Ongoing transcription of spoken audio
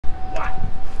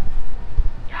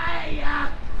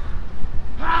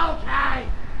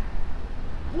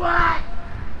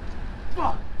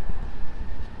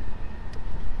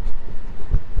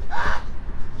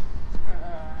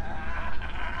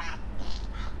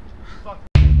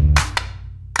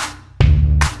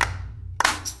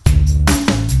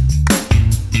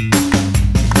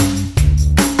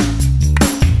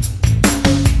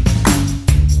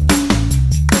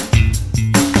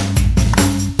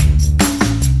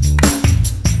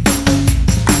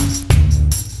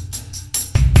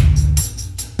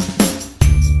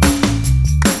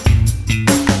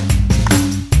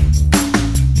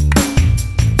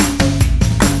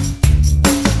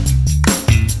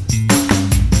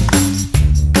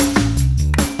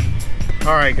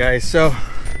All right, guys, so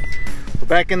we're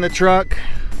back in the truck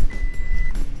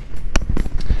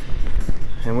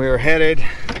and we are headed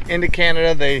into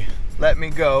Canada. They let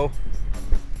me go.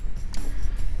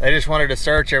 They just wanted to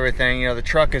search everything. You know, the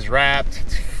truck is wrapped,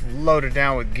 it's loaded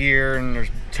down with gear, and there's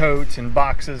totes and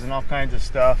boxes and all kinds of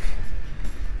stuff.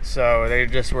 So they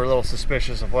just were a little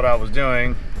suspicious of what I was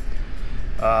doing.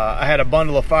 I had a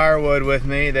bundle of firewood with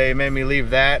me. They made me leave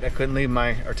that. I couldn't leave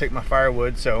take my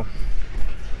firewood. So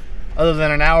other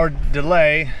than an hour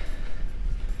delay,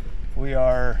 we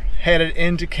are headed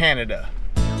into Canada.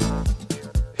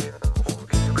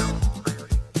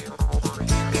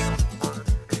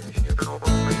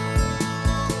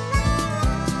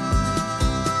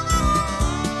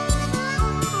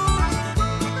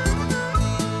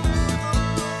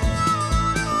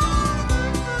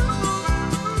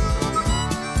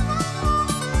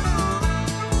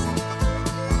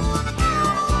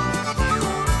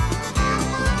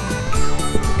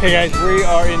 Okay guys, we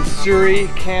are in Surrey,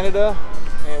 Canada,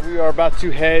 and we are about to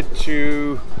head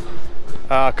to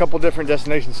a couple different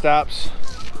destination stops.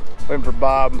 Waiting for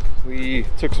Bob. We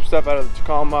took some stuff out of the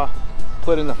Tacoma,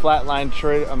 put in the flatline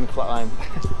trailer,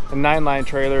 the 9-line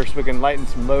trailer, so we can lighten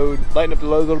up the load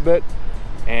a little bit,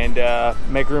 and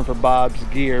make room for Bob's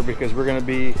gear, because we're gonna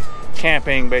be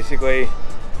camping basically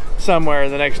somewhere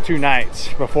the next 2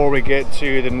 nights before we get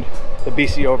to the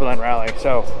BC Overland Rally.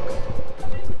 So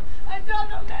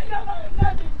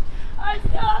I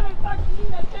still haven't fucking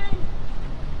seen a thing.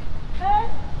 Hey?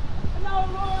 No,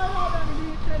 no, I haven't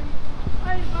seen a thing. I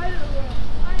invited her.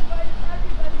 I invited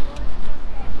everybody.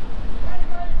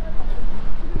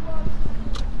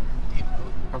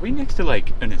 Are we next to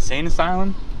like an insane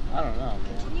asylum? I don't know,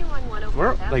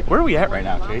 man. Where are we at right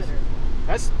now, Chase?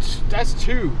 That's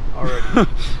 2 already.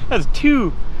 That's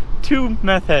two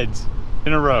meth heads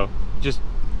in a row, just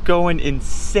going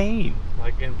insane.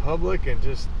 Like in public and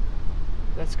just.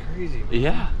 That's crazy, man.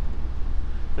 Yeah.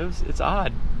 It's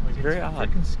odd. Like, it's very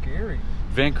odd. Freaking scary.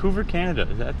 Vancouver,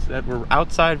 Canada. We're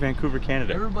outside Vancouver,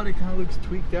 Canada. Everybody kind of looks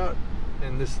tweaked out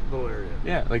in this little area.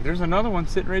 Yeah, like there's another one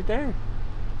sitting right there.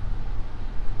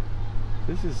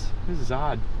 This is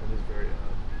odd. That is very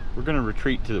odd. We're gonna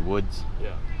retreat to the woods.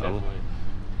 Yeah, definitely.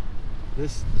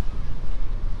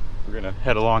 We're gonna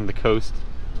head along the coast.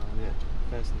 Oh yeah,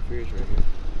 Fast and Furious right here.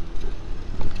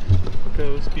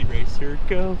 Go, Speed Racer,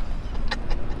 go.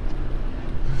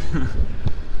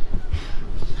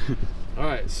 All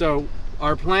right, so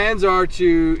our plans are to,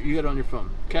 you got it on your phone,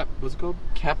 what's it called?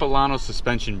 Capilano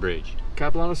Suspension Bridge.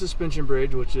 Capilano Suspension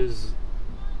Bridge, which is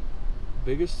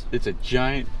biggest? It's a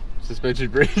giant suspension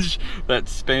bridge that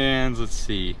spans, let's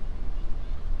see.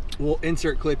 We'll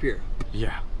insert clip here.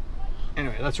 Yeah.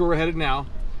 Anyway, that's where we're headed now.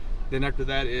 Then after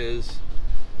that is...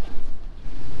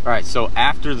 All right, so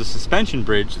after the suspension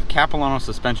bridge, the Capilano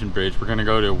Suspension Bridge, we're gonna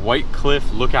go to White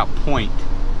Cliff Lookout Point.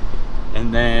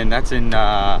 And then that's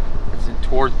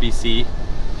towards BC.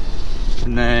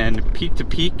 And then Peak to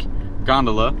Peak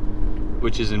Gondola,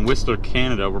 which is in Whistler,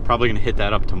 Canada. We're probably gonna hit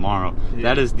that up tomorrow. Yeah.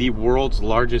 That is the world's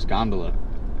largest gondola.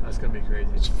 That's gonna be crazy.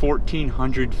 It's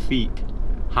 1,400 feet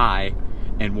high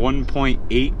and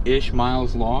 1.8-ish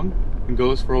miles long, and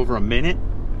goes for over a minute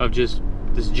of just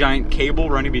this giant cable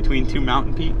running between 2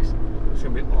 mountain peaks. It's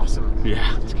gonna be awesome.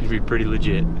 Yeah, it's gonna be pretty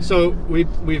legit. So we've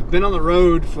been on the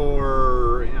road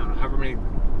for, you know, however many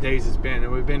days it's been,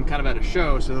 and we've been kind of at a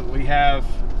show, so that we've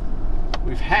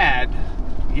had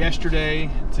yesterday,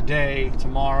 today,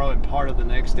 tomorrow, and part of the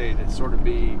next day to sort of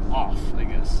be off, I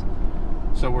guess.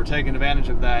 So we're taking advantage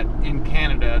of that in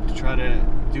Canada to try to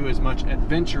do as much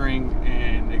adventuring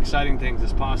and exciting things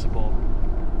as possible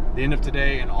the end of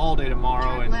today and all day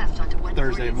tomorrow and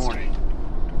Thursday morning.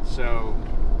 So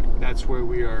that's where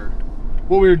we are,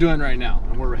 what we are doing right now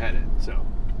and where we're headed. So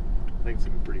I think it's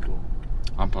gonna be pretty cool.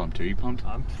 I'm pumped. Are you pumped?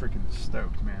 I'm freaking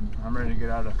stoked, man. I'm ready to get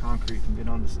out of concrete and get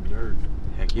onto some dirt.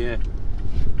 Heck yeah.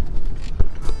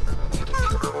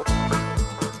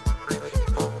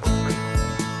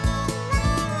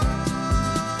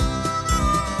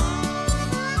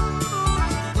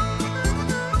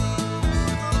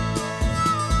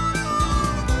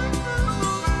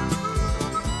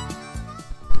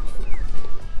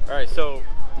 Alright, so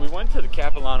we went to the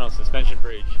Capilano Suspension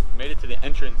Bridge, made it to the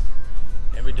entrance,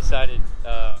 and we decided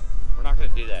we're not going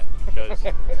to do that because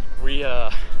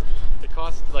it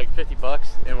cost like $50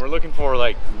 and we're looking for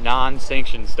like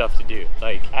non-sanctioned stuff to do,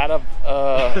 like Out of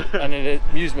an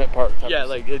amusement park type yeah, of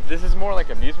like this is more like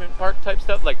amusement park type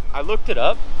stuff. Like I looked it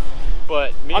up,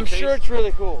 but I'm sure it's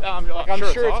really cool. I'm sure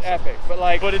it's awesome. epic,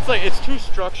 but it's too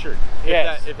structured.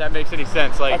 If that makes any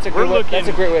sense. Like that's a great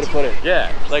way to put it.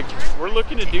 Yeah, like we're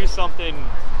looking to do something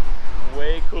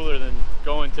way cooler than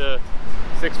going to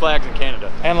Six Flags in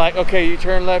Canada. And like, okay, you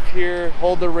turn left here,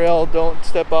 hold the rail, don't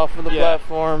step off of the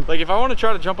platform. Like if I want to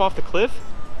try to jump off the cliff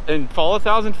and fall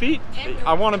 1,000 feet,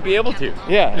 I want to be able to.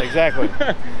 Yeah, exactly.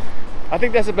 I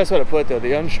think that's the best way to put it though,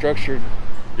 the unstructured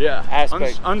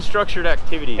aspect. Unstructured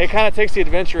activities. It kind of takes the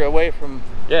adventure away from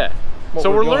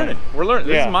So we're doing. learning.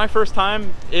 This is my first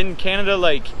time in Canada,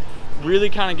 like really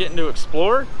kind of getting to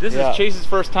explore. This is Chase's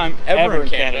first time ever in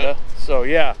Canada. So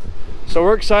yeah. So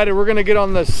we're excited. We're gonna get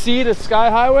on the Sea to Sky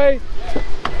Highway.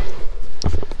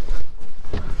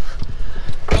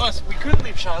 Plus, we couldn't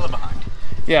leave Shiloh behind.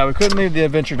 Yeah, we couldn't leave the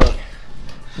adventure dog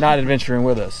not adventuring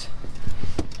with us.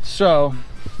 So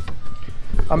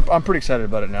I'm pretty excited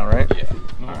about it now, right? Yeah.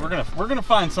 We're gonna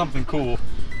find something cool.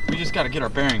 We just got to get our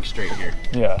bearings straight here.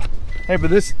 Yeah. Hey, but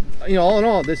this, you know, all in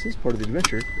all, this is part of the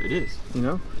adventure. It is. You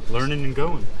know, learning and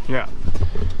going. Yeah.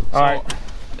 All right.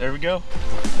 There we go.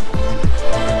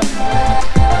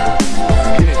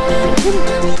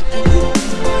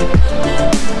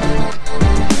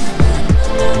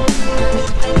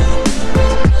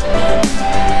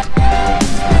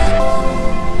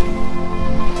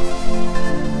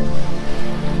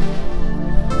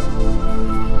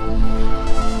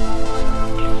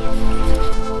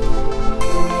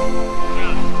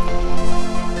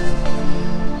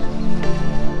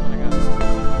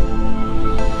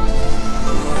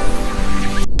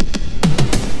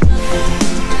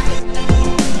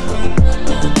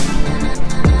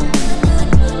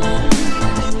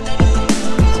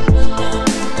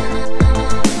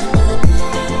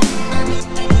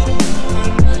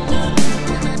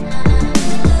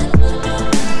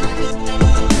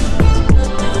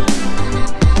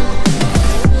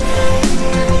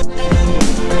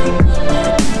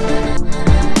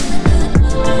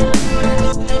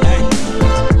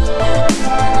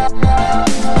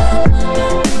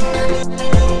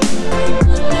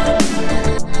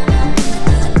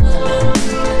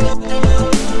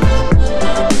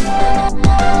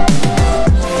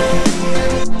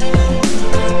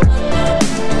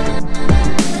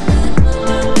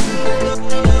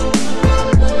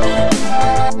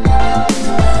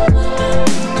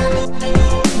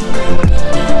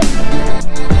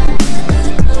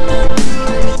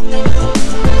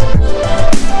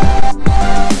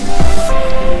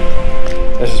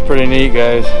 Pretty neat,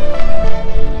 guys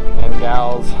and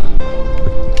gals.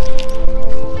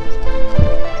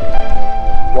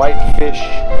 Whitefish.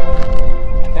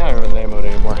 I don't remember the name of it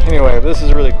anymore. Anyway, this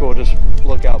is really cool. Just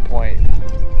lookout point.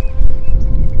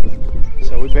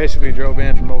 So we basically drove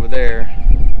in from over there.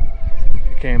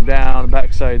 We came down the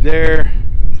backside there,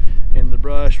 in the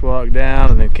brush, walked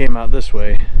down, and then came out this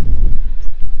way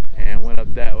and went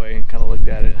up that way and kind of looked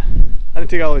at it. I didn't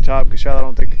take it all the way top because Charlotte,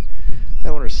 I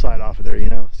don't want her to slide off of there, you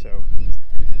know, so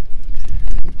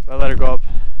I let her go up,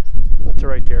 left her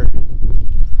right there, and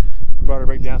brought her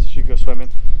back down so she could go swimming.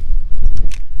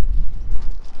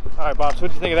 All right, Bob, so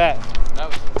what'd you think of that?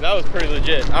 That was pretty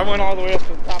legit. I went all the way up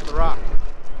to the top of the rock.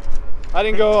 I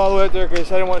didn't go all the way up there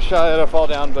because I didn't want Charlotte to fall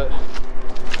down, but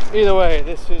either way,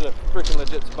 this is a freaking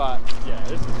legit spot. Yeah,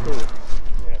 this is cool.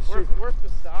 Yeah, worth the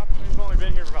stop. We've only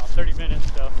been here for about 30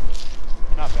 minutes, so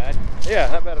not bad. Yeah,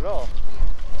 not bad at all.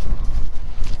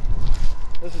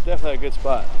 This is definitely a good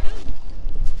spot.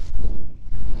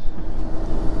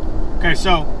 Okay,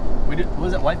 so we did.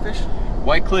 Was it Whitefish?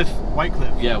 White Cliff. White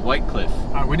Cliff. Yeah, White Cliff.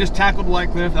 All right, we just tackled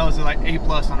White Cliff. That was like A+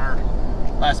 on our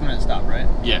last minute stop, right?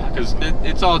 Yeah, because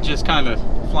it's all just kind of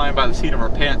flying by the seat of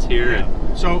our pants here. Yeah.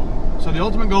 And so the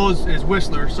ultimate goal is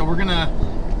Whistler. So we're gonna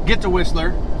get to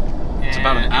Whistler. It's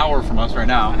about an hour from us right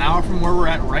now. An hour from where we're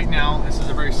at right now. This is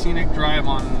a very scenic drive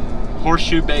on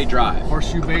Horseshoe Bay Drive.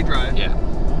 Horseshoe Bay Drive. Yeah.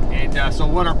 And so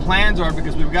what our plans are,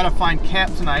 because we've got to find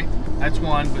camp tonight, that's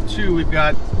one, but two, we've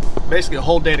got basically a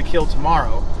whole day to kill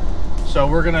tomorrow. So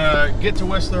we're gonna get to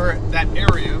Whistler, that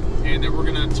area, and then we're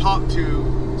gonna talk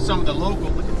to some of the local,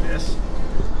 look at this.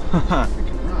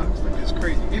 Freaking rocks, look, it's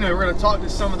crazy. You know, we're gonna talk to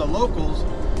some of the locals,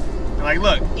 and like,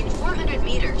 look. In 400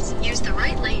 meters, use the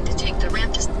right lane to take the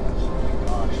ramp to...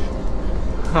 Oh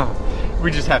my gosh.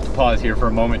 We just have to pause here for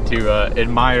a moment to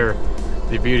admire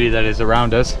the beauty that is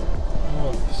around us.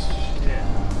 Holy shit.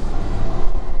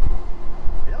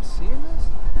 Are y'all seeing this?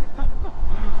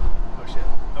 Oh shit.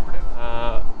 Up or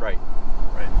down? Right.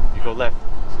 Right. You go left.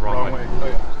 It's the wrong way. Oh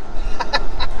yeah.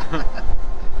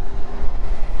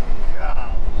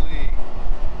 Golly.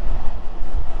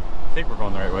 I think we're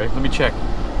going the right way. Let me check.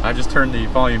 I just turned the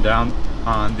volume down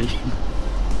on the...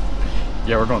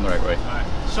 Yeah, we're going the right way. Alright.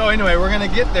 So anyway, we're gonna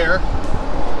get there,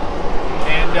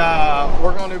 and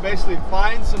we're going to basically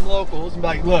find some locals and be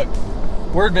like, look,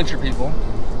 we're adventure people.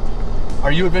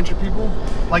 Are you adventure people?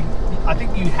 Like, I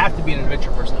think you have to be an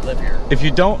adventure person to live here. If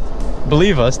you don't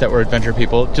believe us that we're adventure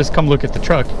people, just come look at the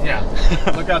truck. Yeah,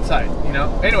 look outside, you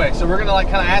know? Anyway, so we're gonna like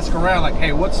kind of ask around like,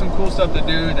 hey, what's some cool stuff to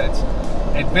do that's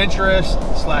adventurous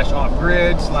 /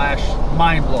 off-grid /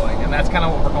 mind-blowing, and that's kind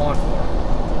of what we're going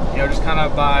for. You know, just kind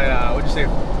of by, what'd you say,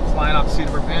 flying off the seat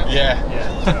of our pants? Yeah.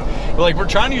 Yeah, so. Like, we're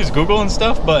trying to use Google and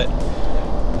stuff, but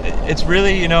it's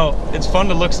really, you know, it's fun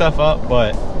to look stuff up,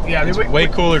 but yeah, I mean, it's way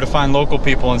cooler to find local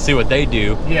people and see what they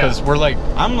do. Yeah. Because we're like,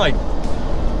 I'm like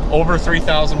over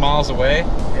 3,000 miles away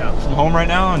from home right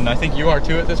now, and I think you are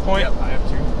too at this point. Yep, I am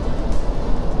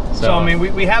too. So I mean,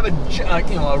 we have a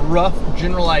you know, a rough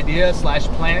general idea /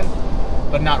 plan,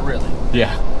 but not really.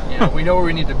 Yeah. You know, we know where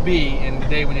we need to be and the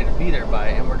day we need to be there by,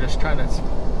 and we're just trying to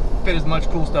fit as much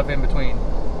cool stuff in between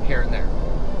here and there.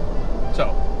 So,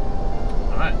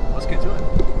 all right, let's get to it.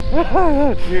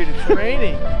 Dude, it's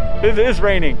raining. It is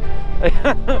raining.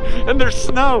 And there's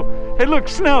snow. Hey, look,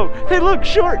 snow. Hey, look,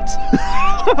 shorts.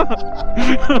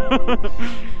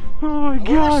 Oh my God.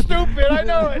 We're stupid, I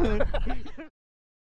know it.